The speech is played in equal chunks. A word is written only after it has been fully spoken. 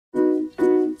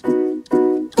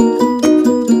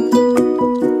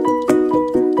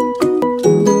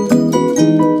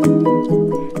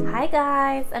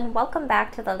welcome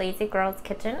back to the Lazy Girl's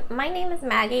Kitchen. My name is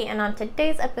Maggie, and on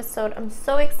today's episode I'm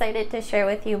so excited to share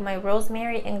with you my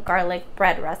rosemary and garlic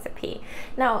bread recipe.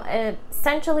 Now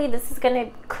essentially this is going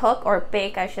to cook or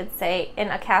bake, I should say, in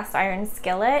a cast iron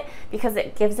skillet because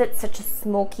it gives it such a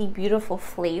smoky, beautiful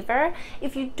flavor.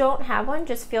 If you don't have one,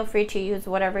 just feel free to use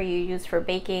whatever you use for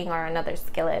baking or another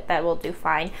skillet. That will do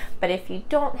fine. But if you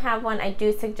don't have one, I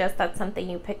do suggest that's something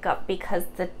you pick up because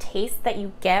the taste that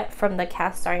you get from the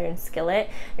cast iron skillet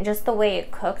and just the way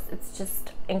it cooks, it's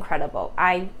just incredible.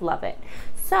 I love it.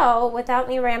 So without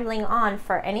me rambling on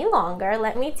for any longer,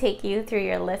 let me take you through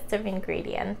your list of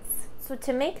ingredients. So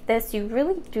to make this, you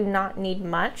really do not need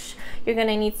much. You're going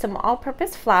to need some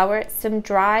all-purpose flour, some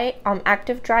dry,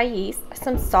 active dry yeast,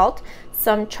 some salt,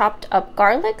 some chopped up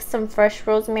garlic, some fresh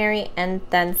rosemary, and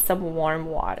then some warm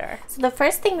water. So the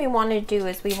first thing we want to do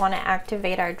is we want to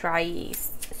activate our dry yeast.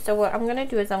 So what I'm going to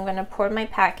do is I'm going to pour my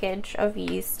package of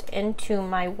yeast into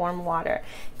my warm water.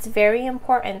 It's very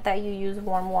important that you use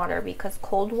warm water because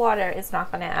cold water is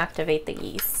not going to activate the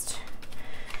yeast.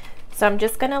 So I'm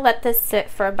just going to let this sit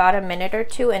for about a minute or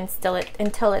two and still it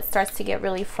until it starts to get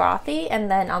really frothy,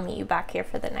 and then I'll meet you back here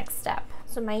for the next step.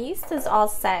 So my yeast is all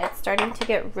set. It's starting to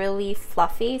get really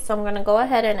fluffy, so I'm going to go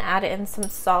ahead and add in some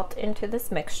salt into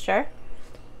this mixture.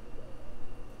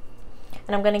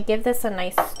 And I'm going to give this a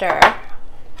nice stir.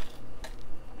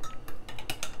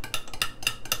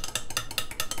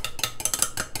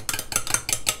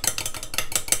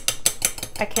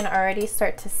 I can already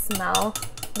start to smell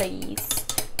the yeast.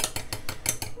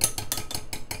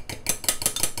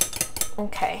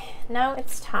 Okay, now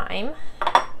it's time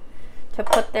to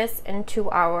put this into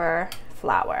our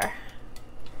flour.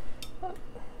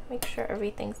 Make sure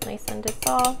everything's nice and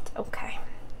dissolved. Okay,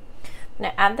 I'm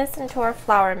gonna add this into our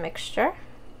flour mixture.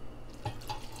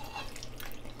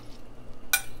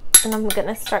 And I'm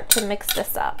gonna start to mix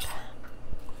this up.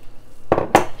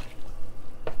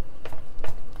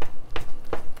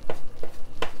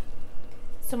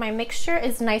 So my mixture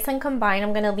is nice and combined.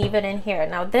 I'm gonna leave it in here.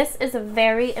 Now this is a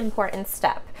very important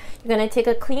step. You're gonna take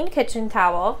a clean kitchen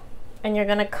towel and you're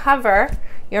gonna cover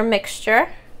your mixture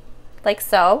like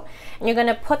so. And you're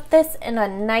gonna put this in a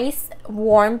nice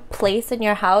warm place in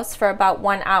your house for about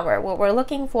 1 hour. What we're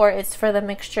looking for is for the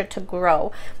mixture to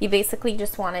grow. We basically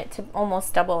just want it to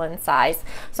almost double in size.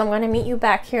 So I'm gonna meet you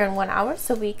back here in 1 hour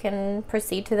so we can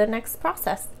proceed to the next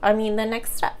process. the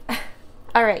next step.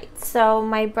 All right, so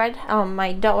my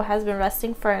dough has been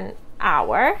resting for an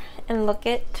hour, and look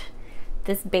at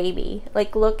this baby.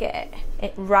 Like, look at it.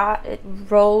 It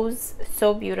rose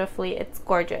so beautifully. It's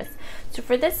gorgeous. So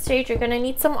for this stage, you're gonna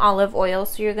need some olive oil.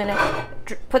 So you're gonna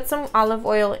put some olive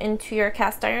oil into your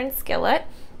cast iron skillet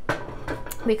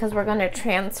because we're gonna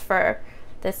transfer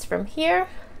this from here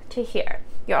to here.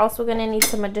 You're also gonna need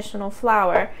some additional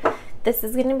flour. This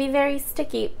is going to be very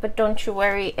sticky, but don't you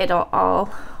worry, it'll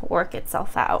all work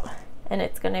itself out and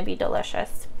it's going to be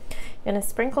delicious. You're going to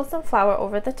sprinkle some flour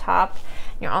over the top.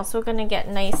 You're also going to get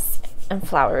nice and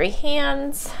floury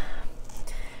hands.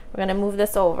 We're going to move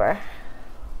this over.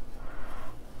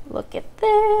 Look at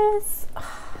this.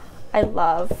 I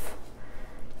love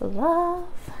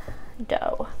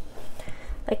dough.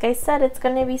 Like I said, it's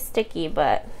going to be sticky,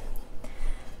 but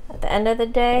at the end of the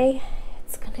day,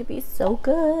 it's gonna be so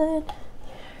good.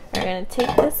 We're gonna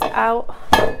take this out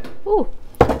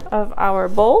of our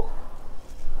bowl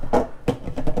and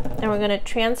we're gonna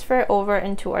transfer it over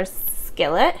into our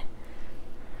skillet.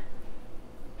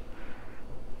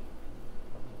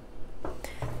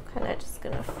 Kind of just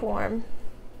gonna form.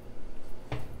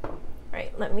 All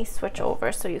right, let me switch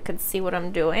over so you can see what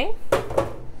I'm doing.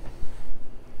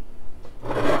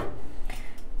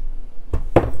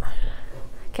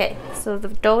 Okay, so the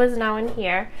dough is now in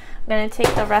here. I'm going to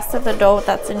take the rest of the dough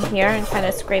that's in here and kind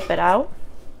of scrape it out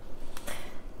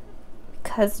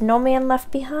because no man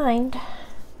left behind.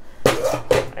 All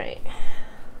right.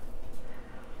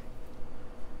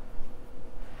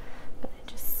 I'm going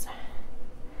to just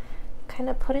kind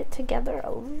of put it together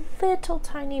a little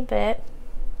tiny bit.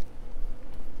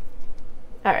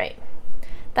 All right.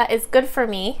 That is good for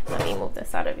me. Let me move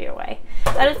this out of your way.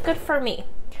 That is good for me.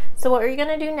 So what you're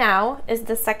gonna do now is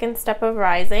the second step of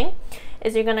rising,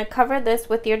 is you're gonna cover this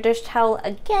with your dish towel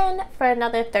again for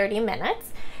another 30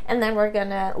 minutes. And then we're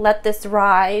gonna let this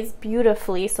rise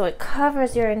beautifully so it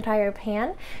covers your entire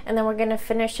pan. And then we're gonna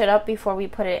finish it up before we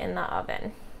put it in the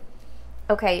oven.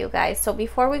 Okay, you guys, so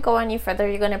before we go any further,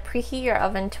 you're gonna preheat your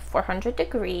oven to 400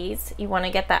 degrees. You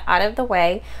wanna get that out of the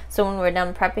way. So when we're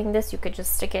done prepping this, you could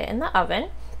just stick it in the oven.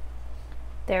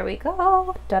 There we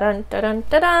go. Da-dun, da-dun,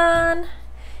 da-dun.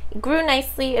 It grew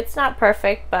nicely. It's not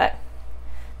perfect, but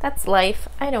that's life.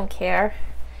 I don't care.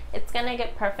 It's gonna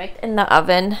get perfect in the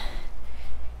oven.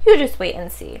 You just wait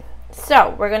and see.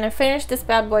 So we're gonna finish this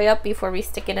bad boy up before we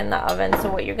stick it in the oven.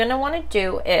 So what you're gonna wanna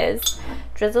do is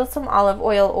drizzle some olive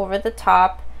oil over the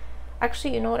top.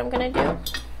 Actually, you know what I'm gonna do? I'm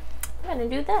gonna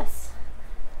do this.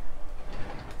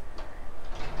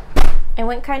 I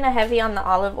went kind of heavy on the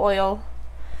olive oil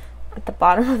at the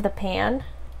bottom of the pan.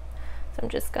 So I'm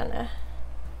just gonna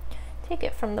take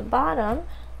it from the bottom.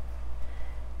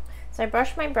 So I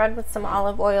brushed my bread with some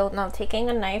olive oil. Now taking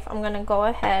a knife, I'm gonna go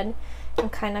ahead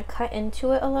and kind of cut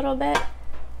into it a little bit,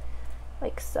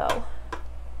 like so.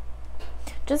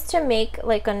 Just to make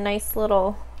like a nice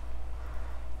little,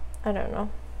 I don't know,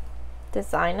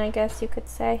 design, I guess you could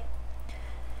say.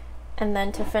 And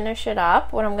then to finish it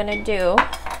up, what I'm gonna do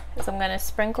is I'm gonna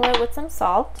sprinkle it with some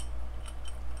salt.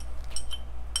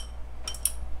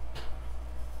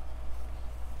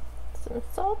 Some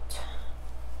salt.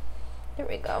 There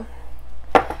we go.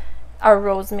 Our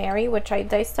rosemary, which I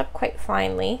diced up quite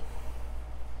finely.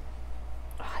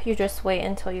 You just wait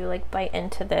until you like bite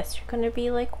into this. You're gonna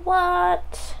be like,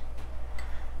 what?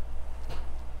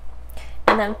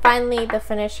 And then finally, the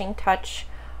finishing touch,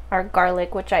 our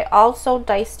garlic, which I also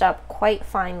diced up quite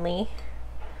finely.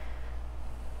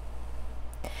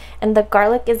 And the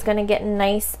garlic is gonna get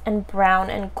nice and brown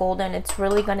and golden. It's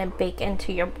really gonna bake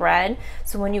into your bread.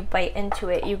 So when you bite into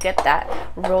it, you get that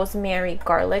rosemary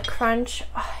garlic crunch.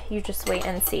 Oh, you just wait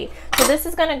and see. So this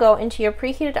is gonna go into your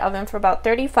preheated oven for about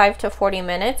 35 to 40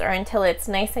 minutes or until it's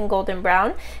nice and golden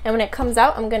brown. And when it comes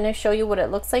out, I'm gonna show you what it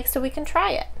looks like so we can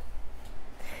try it.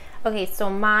 Okay, so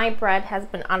my bread has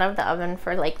been out of the oven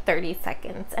for like 30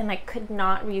 seconds and I could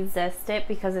not resist it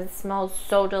because it smells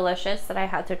so delicious that I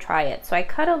had to try it. So I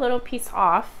cut a little piece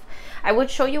off. I would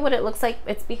show you what it looks like.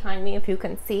 It's behind me if you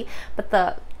can see, but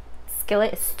the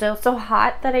skillet is still so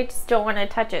hot that I just don't want to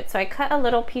touch it. So I cut a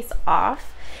little piece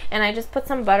off and I just put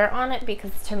some butter on it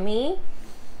because to me,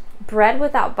 bread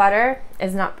without butter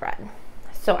is not bread.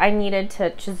 So I needed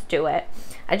to just do it.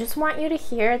 I just want you to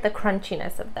hear the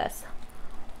crunchiness of this.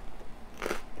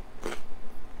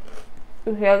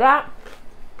 You hear that?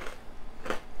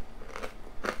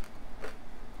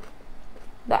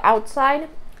 The outside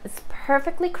is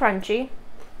perfectly crunchy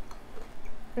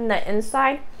and the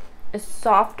inside is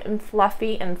soft and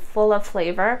fluffy and full of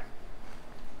flavor.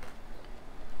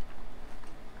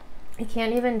 I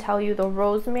can't even tell you, the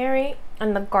rosemary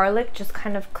and the garlic just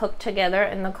kind of cooked together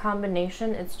and the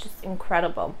combination is just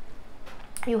incredible.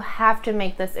 You have to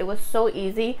make this. It was so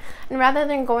easy, and rather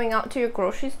than going out to your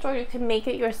grocery store, you can make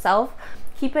it yourself.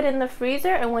 Keep it in the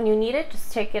freezer, and when you need it,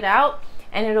 just take it out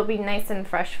and it'll be nice and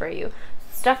fresh for you.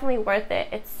 It's definitely worth it.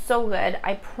 It's so good.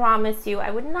 I promise you.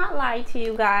 I would not lie to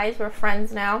you guys. We're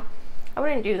friends now. I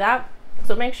wouldn't do that.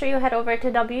 So make sure you head over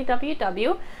to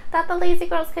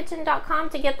www.thelazygirlskitchen.com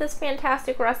to get this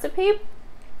fantastic recipe.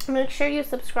 Make sure you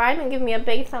subscribe and give me a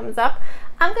big thumbs up.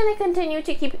 I'm going to continue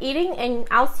to keep eating, and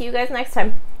I'll see you guys next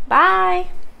time. Bye!